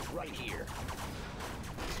launcher right here.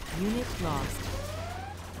 Unit lost.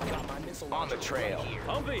 Got my missile On the launcher trail. right here.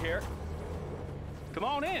 Humvee here. Come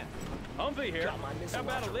on in. Humvee here. Got my missile How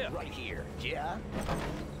about a launcher lift? right here. Yeah?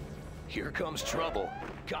 Here comes trouble.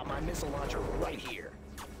 Got my missile launcher right here.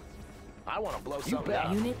 I want to blow something bet.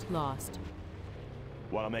 up. Unit lost.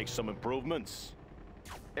 Want to make some improvements?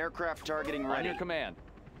 Aircraft targeting On ready. your command.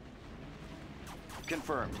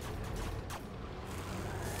 Confirmed.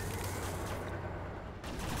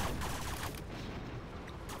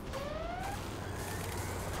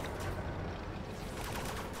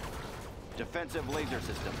 Defensive laser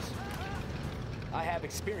systems. I have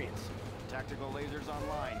experience. Tactical lasers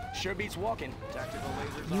online. Sure beats walking. Tactical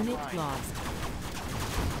lasers Unit online. lost.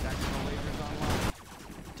 Tactical lasers online.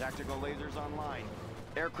 Tactical lasers online.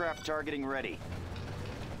 Aircraft targeting ready.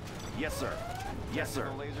 Yes, sir. Yes, sir.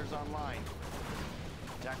 Tactical lasers online.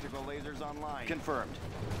 Tactical lasers online. Confirmed.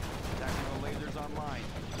 Tactical lasers online.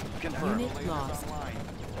 Confirmed. Unit Lasers lost. online.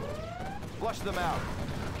 Flush them out.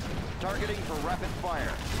 Targeting for rapid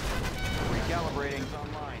fire. Recalibrating.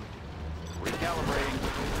 Online. Recalibrating.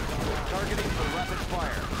 Targeting for rapid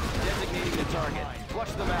fire. Designating the target.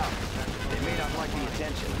 Flush them out. They may not like the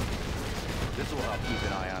attention. This will help keep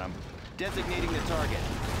an eye on them. Designating the target.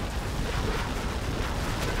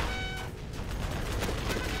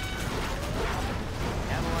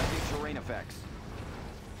 Analyzing terrain effects.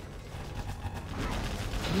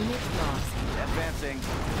 Unit lost. Advancing.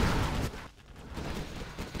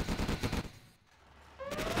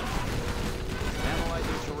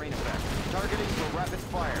 Analyzing terrain effects. Targeting for rapid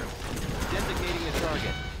fire. Designating the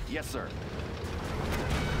target. Yes, sir.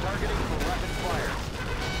 Targeting for rapid fire.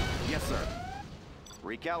 Yes, sir.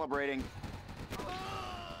 Recalibrating.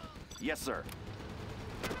 Yes, sir.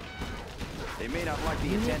 They may not like the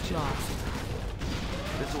Unit attention. lost.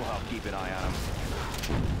 This will help keep an eye on them.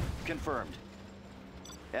 Confirmed.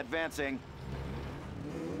 Advancing.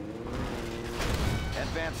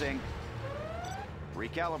 Advancing.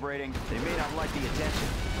 Recalibrating. They may not like the attention.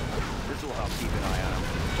 This will help keep an eye on them.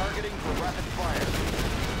 Targeting for rapid fire.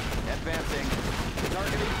 Advancing.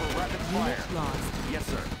 Targeting for rapid fire. Unit lost. Yes,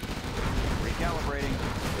 sir. Recalibrating.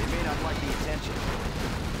 They may not like the attention.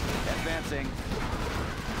 Advancing.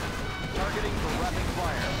 Targeting for rapid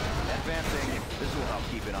fire. Advancing. This will help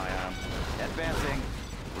keep an eye on them. Advancing.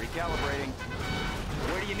 Recalibrating.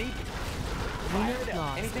 Where do you need me? Unit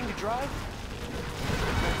lost. Anything to drive?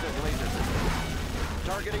 Defensive laser systems.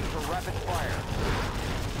 Targeting for rapid fire.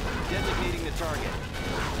 Designating the target.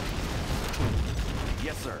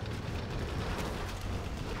 Yes, sir.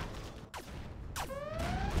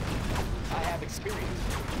 I have experience.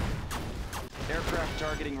 Aircraft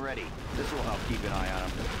targeting ready. This will help keep an eye on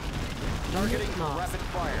them. Targeting for rapid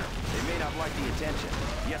fire. They may not like the attention.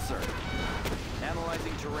 Yes, sir.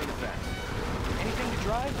 Analyzing terrain effects. Anything to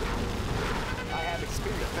drive? I have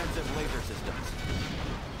experience. Defensive laser systems.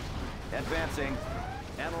 Advancing.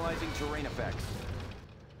 Analyzing terrain effects.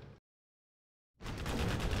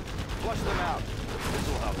 Flush them out. This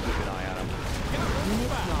will help keep an eye on them. Unit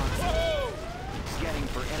lost. Scanning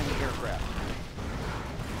for enemy aircraft.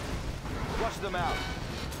 Flush them out.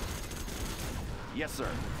 Yes, sir.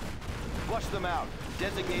 Flush them out.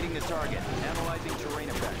 Designating the target. Analyzing terrain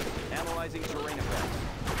effects. Analyzing terrain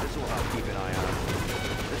effects. This will help keep an eye on them.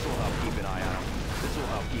 This will help keep an eye on them. This will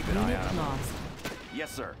help keep an eye on Unit them. lost.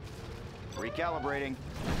 Yes, sir. Recalibrating.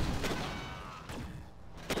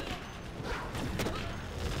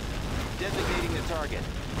 Designating the target.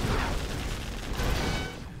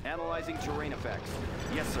 Analyzing terrain effects.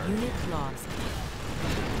 Yes, sir. Unit lost.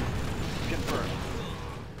 Confirmed.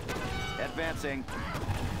 Advancing.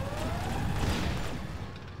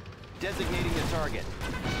 Designating the target.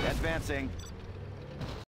 Advancing.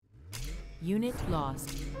 Unit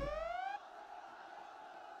lost.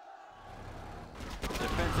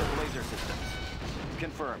 Defensive laser systems.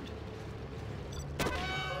 Confirmed.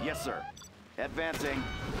 Yes, sir. Advancing.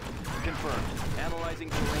 Confirmed. Analyzing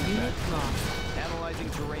terrain Unit effects. lost. Analyzing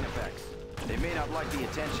terrain effects. They may not like the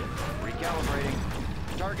attention. Recalibrating.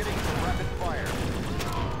 Targeting for rapid fire.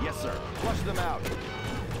 Yes, sir. Flush them out.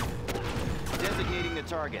 Designating the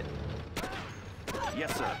target.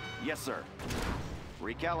 Yes, sir. Yes, sir.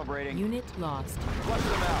 Recalibrating. Unit lost. Flush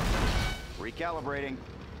them out. Recalibrating.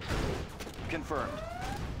 Confirmed.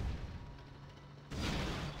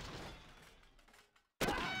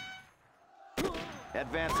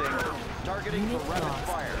 Advancing. Targeting for rapid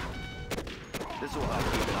fire. This will help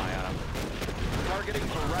keep an eye on them. Targeting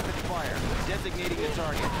for rapid fire. Designating the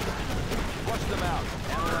target. Flush them out.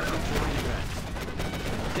 Analyzing terrain events.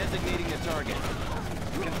 Designating the target.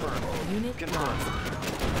 Confirmed. Unit Confirmed. lost.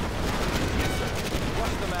 Yes, sir.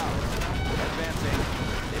 Flush them out. Advancing.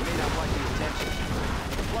 They may not like the attention.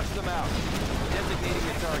 Flush them out. Designating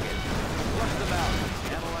the target. Flush them out.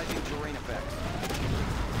 Analyzing terrain effects.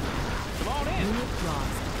 Come on in. Unit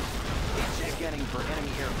lost. Scanning for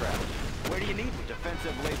enemy aircraft. Where do you need me?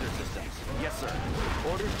 Defensive laser systems. Yes, sir.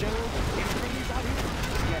 Orders, General. Anything is out here?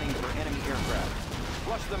 Scanning for enemy aircraft.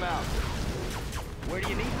 Flush them out. Where do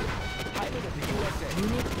you need me? Pilot of the USA.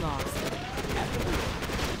 Unit lost. At the wheel.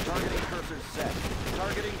 Targeting cursors set.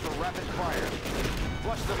 Targeting for rapid fire.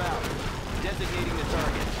 Flush them out. Designating the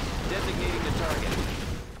target. Designating the target.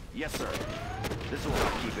 Yes, sir. This will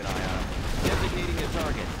help keep an eye on them. Designating the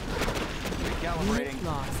target. Recalibrating. Unit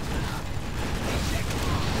lost.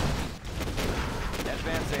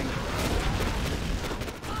 Advancing.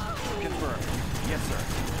 Confirmed. Yes, sir.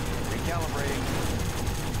 Recalibrating.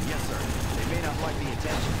 Yes, sir. They may not like the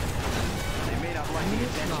attention. They may not like the Unit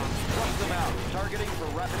attention. lost. Flush them out. Targeting for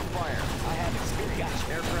rapid fire. I have experience.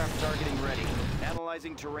 Aircraft targeting ready.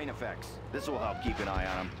 Analyzing terrain effects. This will help keep an eye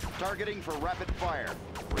on them. Targeting for rapid fire.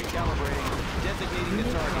 Recalibrating. Designating the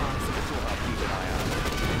Unit target. lost. This will help keep an eye on them.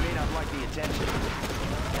 They may not like the attention.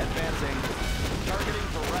 Advancing. Targeting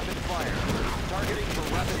for rapid fire. Targeting for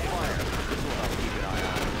rapid fire. This will help keep an eye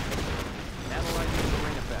on them. Analyzing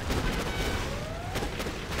terrain effects.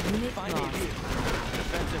 Unit Find a lost. vehicle.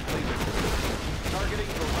 Defensive laser systems. Targeting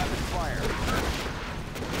for rapid fire.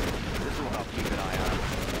 This will help keep an eye on them.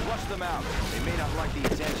 Flush them out. They may not like the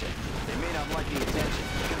attention. They may not like the attention.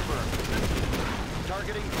 Confirmed.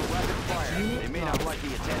 Targeting for rapid fire. Unit They may not lost. like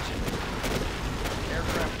the attention.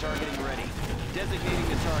 Aircraft targeting ready. Designating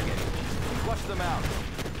the target. Flush them out.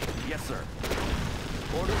 Yes, sir.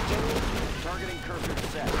 Orders, General. Targeting cursor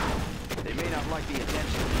set. They may not like the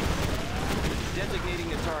attention. Designating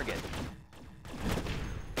the target.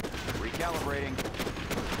 Recalibrating.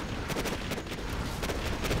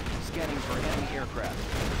 Scanning for enemy aircraft.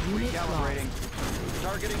 Unit Recalibrating.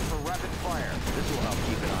 Targeting for rapid fire. This will help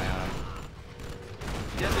keep an eye on them.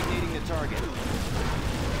 Designating the target.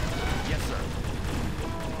 Yes, sir.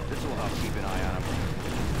 This will help keep an eye on them.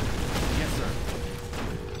 Yes, sir.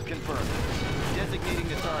 Confirmed. Designating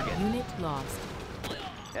the target. Unit lost.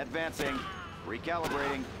 Advancing.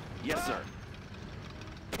 Recalibrating. Yes, sir.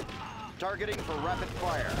 Targeting for rapid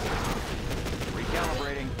fire.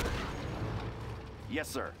 Recalibrating. Yes,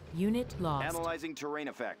 sir. Unit lost. Analyzing terrain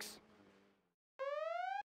effects.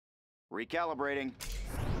 Recalibrating.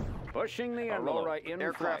 Pushing the Aurora envelope. in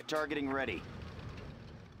Aircraft flight. targeting ready.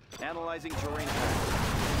 Analyzing terrain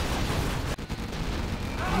effects.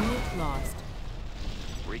 Unit lost.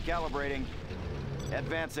 Recalibrating.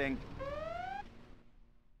 Advancing.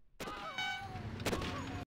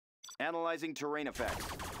 Analyzing terrain effects.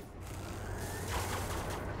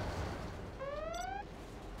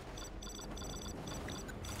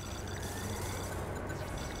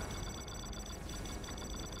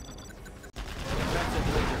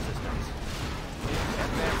 Defensive laser systems.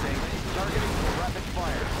 Advancing. Targeting for rapid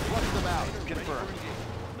fire. Flush them out. Confirmed.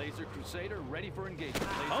 Laser Crusader ready for engagement.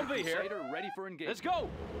 Laser Humvee here. Crusader ready for engagement. Let's go!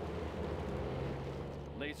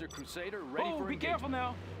 Laser Crusader ready for Be engagement. careful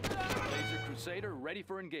now. Laser Crusader ready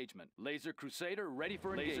for engagement. Laser Crusader ready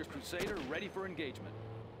for engagement. Laser Crusader ready for engagement.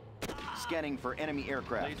 Scanning for enemy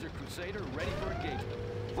aircraft. Laser Crusader ready for engagement.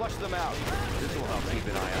 Flush them out. This will help keep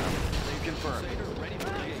an eye on them. Confirmed. Crusader ready for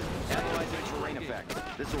engagement. Analyzing terrain effects.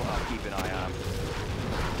 This will help keep an eye on them.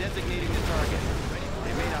 Designating the target.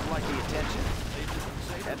 They may not like the attention.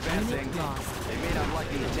 Advancing. Unit lost. They may not like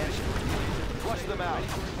the attention. Flush them out.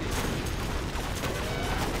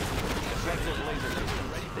 Defensive laser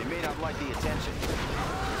systems. They may not like the attention.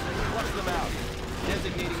 Flush them out.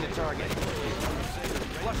 Designating the target.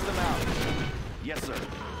 Flush them out. Yes, sir.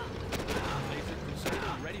 Laser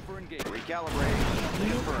Crusader ready for engagement. Recalibrating.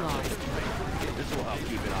 Unit Confirmed. lost. This will help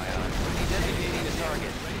keep an eye on. Designating the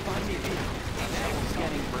target.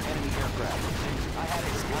 Scanning for enemy aircraft. I had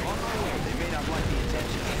it on my way. They may not like the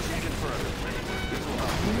attention. Confirmed. This will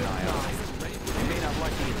help keep an eye on. They may not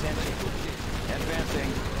like the attention. Advancing.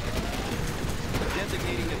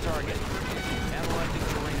 Designating the target. Analyzing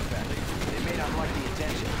terrain effects. They may not like the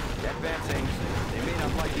attention. Advancing. They may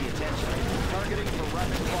not like the attention. Targeting for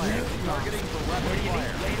rapid fire. Targeting for rapid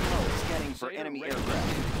fire. Scanning for enemy aircraft.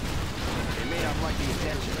 They may not like the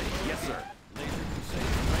attention. Yes, sir. Laser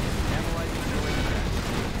Crusader ready for Analyzing terrain effects.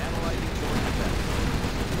 Analyzing terrain effects.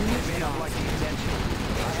 They may not like the attention.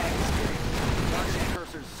 Targeting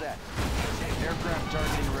cursors set. Aircraft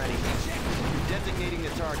targeting ready. Designating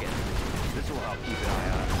the target. This will help keep an eye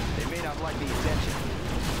on. They may not like the attention.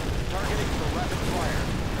 Targeting for rapid fire.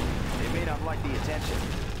 They may not like the attention.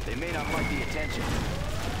 They may not like the attention.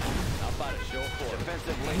 How about a show of force?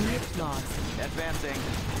 Defensive laser. Unit lost. Advancing.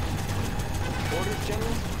 Orders,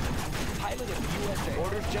 General? Pilot of USA.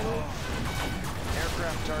 Orders, General.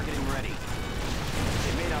 Aircraft targeting ready.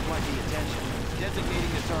 They may not like the attention.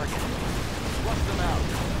 Designating the target. Flush them out.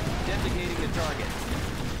 Designating the target.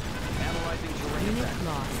 Analyzing terrain Unit effects.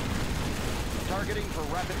 lost. Targeting for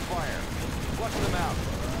rapid fire. Flush them out.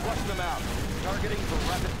 Flush them out. Targeting for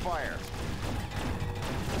rapid fire.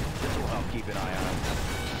 This will help keep an eye on them.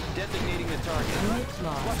 Designating the target. Unit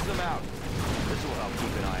lost. Flush them out. This will help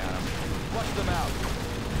keep an eye on them. Flush them out.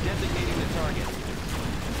 Designating the target.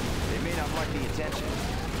 They may not like the attention.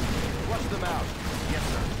 Flush them out. Yes,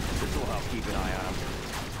 sir. This will help keep an eye on them.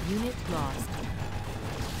 Unit lost.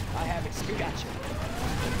 I have experience. Gotcha.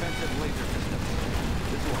 Defensive laser systems.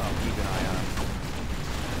 This will help keep an eye on them.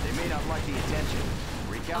 They may not like the attention.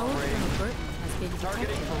 Our Recalibrating. Colonel Burton has been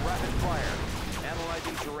Targeting detected. for rapid fire.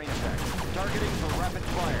 Analyzing terrain effects. Targeting for rapid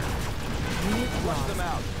fire. Unit Flush lost. them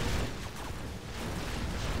out.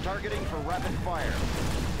 Targeting for rapid fire.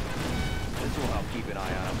 This will help keep an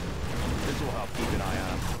eye on them. This will help keep an eye on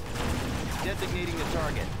them. Designating the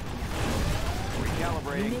target.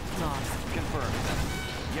 Recalibrating. Unit lost. Confirmed.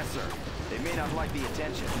 Yes, sir. They may not like the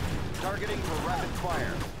attention. Targeting for rapid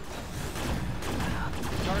fire.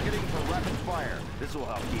 Targeting for rapid fire. This will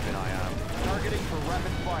help keep an eye on them. Targeting for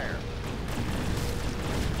rapid fire.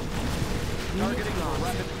 Targeting for lost.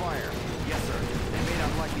 rapid fire. Yes, sir. They may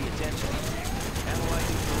not like the attention.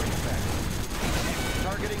 Analyzing terrain effects.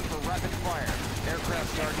 Targeting for rapid fire. Aircraft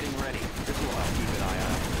targeting ready. This will help keep an eye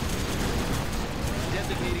on them.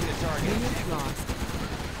 Designating the target. Unit lost.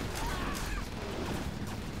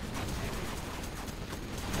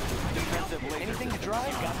 Defensive laser Anything to systems.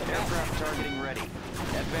 drive? Got the map. Aircraft targeting ready.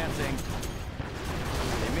 Advancing.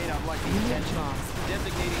 They may not like the Unit attention. lost.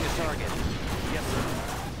 Designating the target. Yes, sir.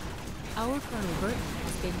 Our Colonel Burton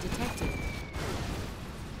has been detected.